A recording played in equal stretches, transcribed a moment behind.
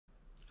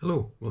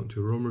Hello, welcome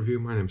to a Rome Review.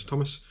 My name is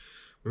Thomas.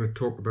 I'm going to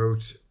talk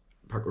about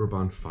Paco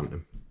Rabanne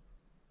Phantom.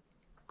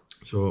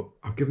 So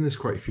I've given this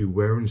quite a few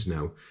wearings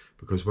now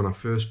because when I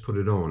first put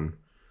it on,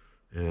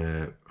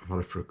 I've had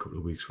it for a couple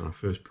of weeks. When I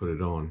first put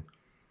it on,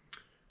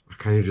 I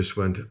kind of just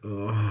went,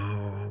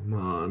 oh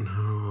man,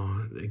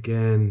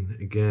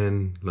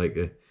 again, like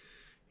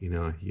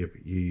your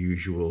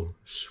usual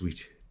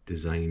sweet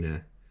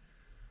designer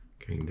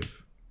kind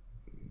of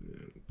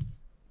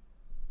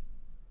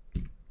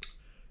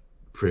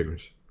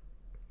fragrance.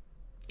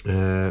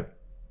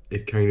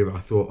 It kind of, I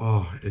thought,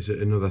 oh, is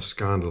it another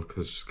Scandal?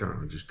 Because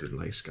I just didn't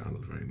like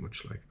Scandal very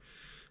much. Like,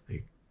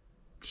 it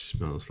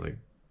smells like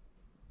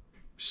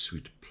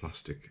sweet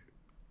plastic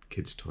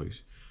kids'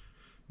 toys.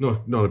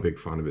 Not a big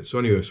fan of it. So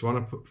anyway, so when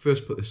I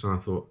first put this on,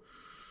 I thought,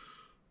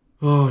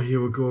 oh,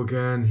 here we go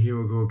again.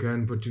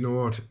 But you know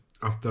what?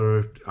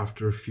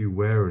 After a few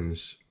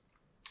wearings,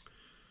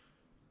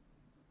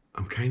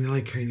 I'm kind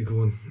of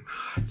going,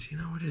 you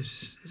know what it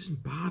is? This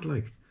isn't bad.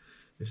 Like,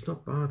 it's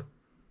not bad.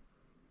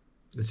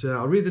 It's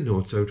I'll read the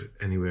notes out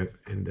anyway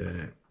and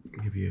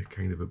give you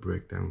kind of a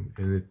breakdown.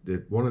 And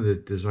one of the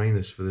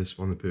designers for this,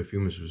 one of the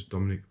perfumers, was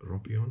Dominic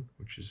Ropion,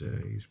 which is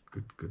he's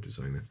a good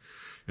designer.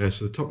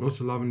 So the top notes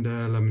are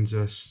lavender, lemon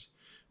zest,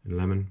 and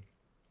lemon.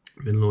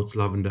 Middle notes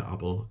lavender,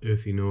 apple,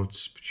 earthy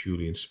notes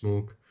patchouli and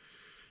smoke,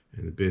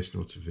 and the base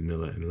notes are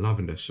vanilla and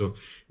lavender. So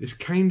this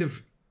kind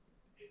of,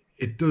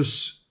 it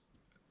does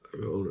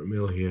ultra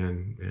male here,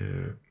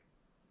 and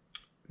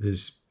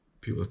there's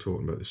people are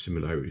talking about the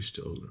similarities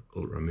to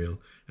ultra male,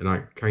 and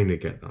I kind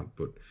of get that.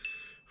 But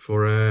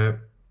for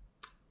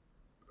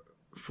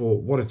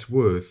what it's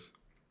worth,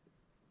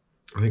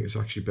 I think it's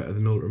actually better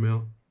than ultra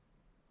male.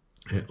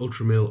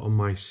 Ultra male on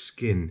my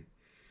skin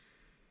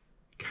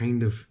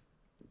kind of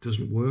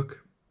doesn't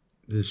work.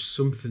 There's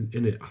something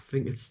in it. I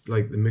think it's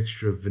like the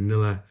mixture of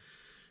vanilla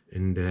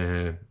and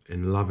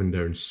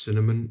lavender and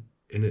cinnamon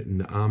in it, and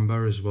the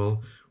amber as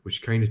well,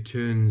 which kind of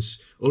turns.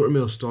 Ultra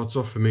male starts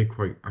off for me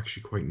quite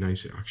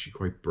nice, actually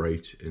quite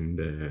bright, and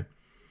a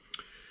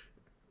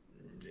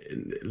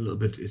little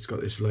bit. It's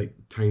got this like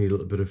tiny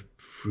little bit of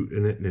fruit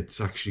in it, and it's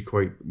actually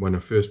quite. When I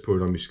first pour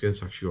it on my skin,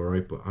 it's actually all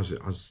right, but as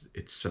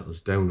it settles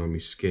down on my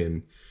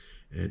skin,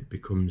 it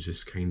becomes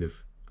this kind of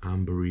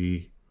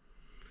ambery.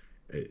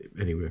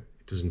 Anyway,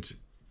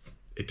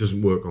 it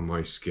doesn't work on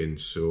my skin,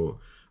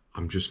 so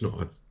I'm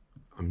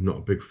not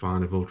a big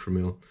fan of ultra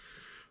male.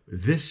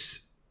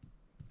 This.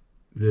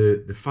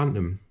 The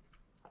Phantom,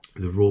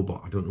 the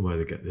robot, I don't know where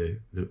they get the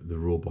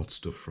robot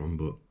stuff from,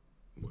 but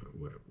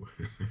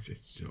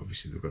it's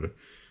obviously they've got to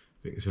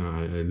think. So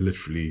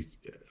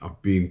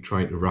I've been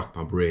trying to rack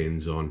my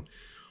brains on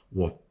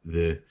what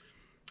the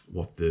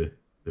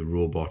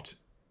robot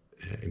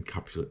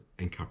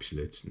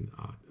encapsulates, and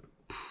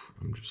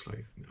I'm just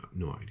like,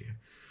 no idea.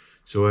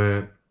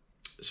 So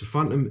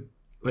Phantom,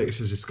 like it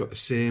says, it's got the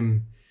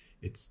same.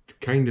 It's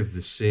kind of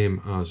the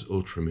same as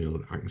ultra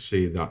male. I can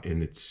see that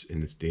in its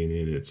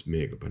DNA and its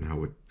makeup and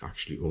how it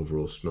actually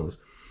overall smells.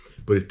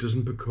 But it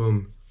doesn't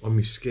become, on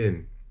my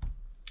skin,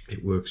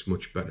 it works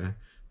much better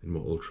than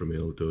what ultra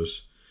male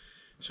does.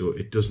 So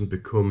it doesn't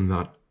become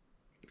that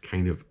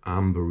kind of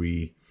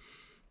ambery,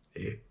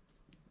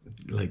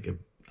 like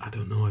I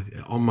don't know,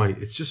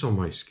 it's just on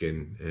my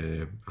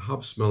skin. I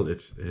have smelled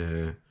it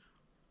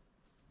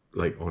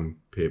like on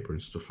paper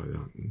and stuff like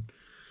that, and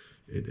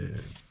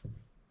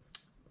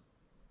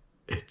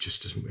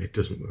it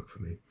doesn't work for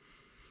me.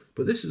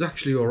 But this is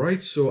actually all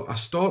right. So I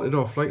started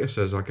off, like I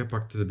says, I'll get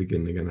back to the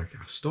beginning again.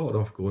 I started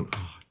off going,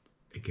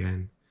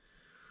 again.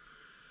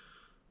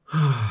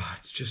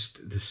 It's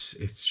just this.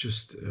 It's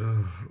just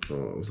it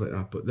was like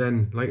that. But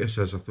then, like I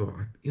says, I thought,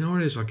 you know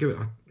what it is? I'll give it.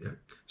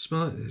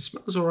 Smell it. It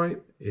smells all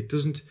right. It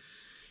doesn't.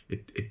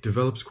 It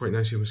develops quite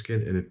nicely on my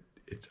skin, and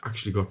it's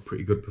actually got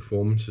pretty good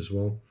performance as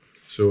well.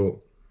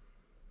 So.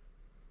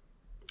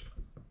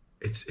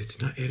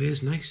 It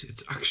is nice.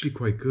 It's actually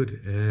quite good,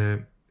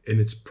 and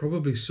it's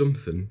probably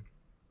something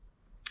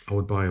I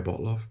would buy a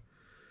bottle of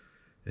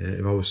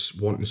if I was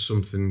wanting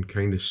something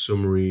kind of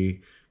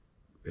summery.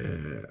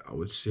 I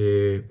would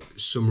say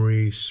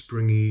summery,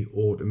 springy,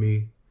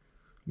 autumny,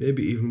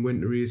 maybe even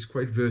wintry. It's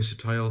quite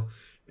versatile,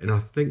 and I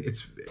think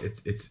it's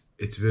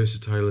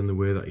versatile in the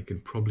way that you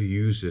can probably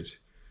use it.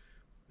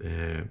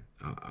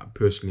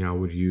 Personally, I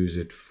would use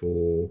it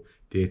for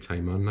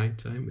daytime and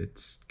nighttime.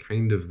 It's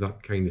kind of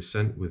that kind of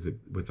scent with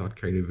that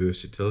kind of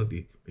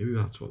versatility. Maybe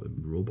that's what the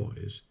robot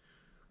is,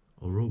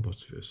 or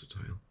robot's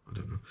versatile. I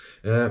don't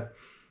know.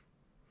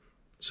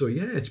 So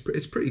yeah, it's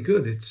pretty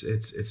good.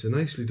 It's a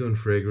nicely done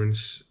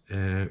fragrance.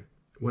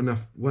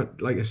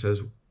 Like I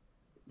says,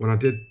 when I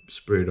did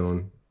spray it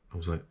on, I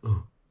was like,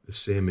 oh, the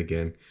same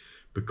again,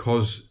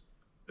 because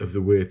of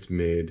the way it's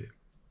made.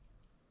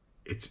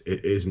 It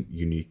isn't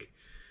unique.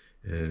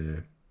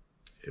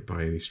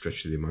 By any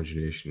stretch of the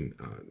imagination,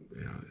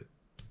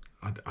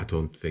 I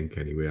don't think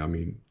anyway. I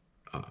mean,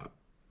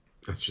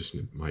 that's just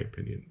my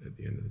opinion at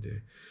the end of the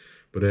day.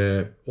 But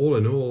all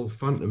in all,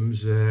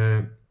 Phantoms,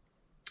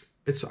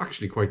 it's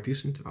actually quite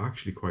decent. I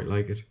actually quite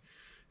like it.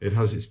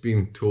 It's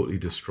been totally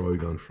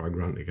destroyed on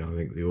Fragrantic. I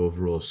think the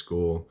overall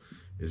score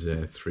is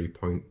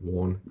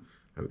 3.1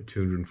 out of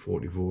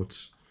 240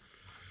 votes.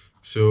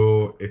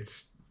 So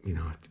it's, you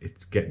know,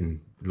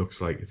 looks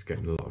like it's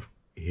getting a lot of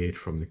hate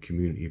from the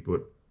community,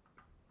 but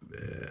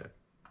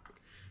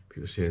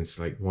people are saying it's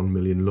like 1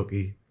 million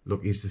lucky.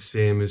 Lucky's the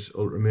same as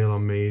Ultra Male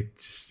on me.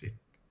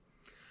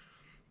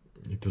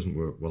 It doesn't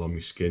work well on my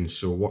skin.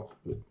 So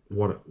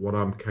what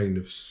I'm kind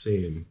of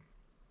saying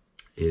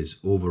is,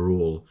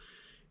 overall,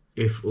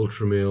 if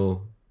Ultra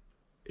Male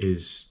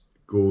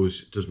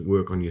doesn't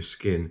work on your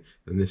skin,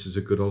 then this is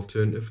a good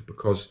alternative,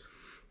 because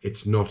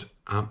it's not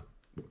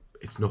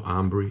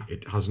ambery.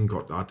 It hasn't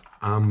got that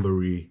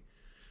ambery.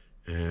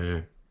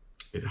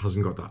 It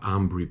hasn't got that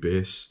ambery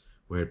base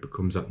where it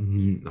becomes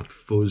that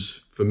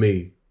fuzz for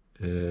me.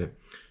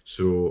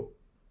 So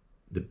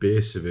the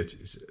base of it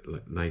is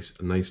like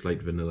a nice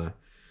light vanilla,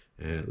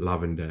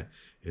 lavender,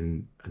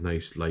 and a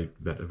nice light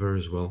vetiver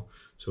as well.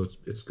 So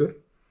it's good.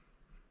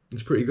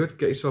 It's pretty good.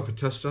 Get yourself a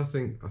tester. I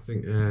think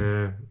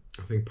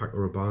Paco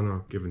Rabanne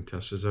are giving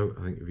testers out.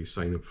 I think if you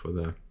sign up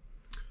for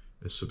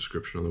a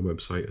subscription on the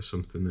website or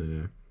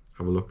something,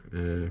 have a look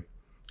and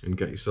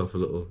get yourself a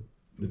little.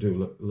 They do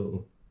a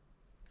little.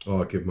 Oh,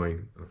 I'll give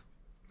mine.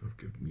 I've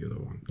given the other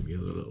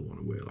little one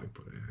away, like,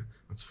 but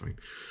that's fine.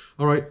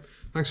 All right.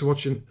 Thanks for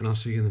watching, and I'll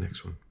see you in the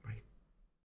next one.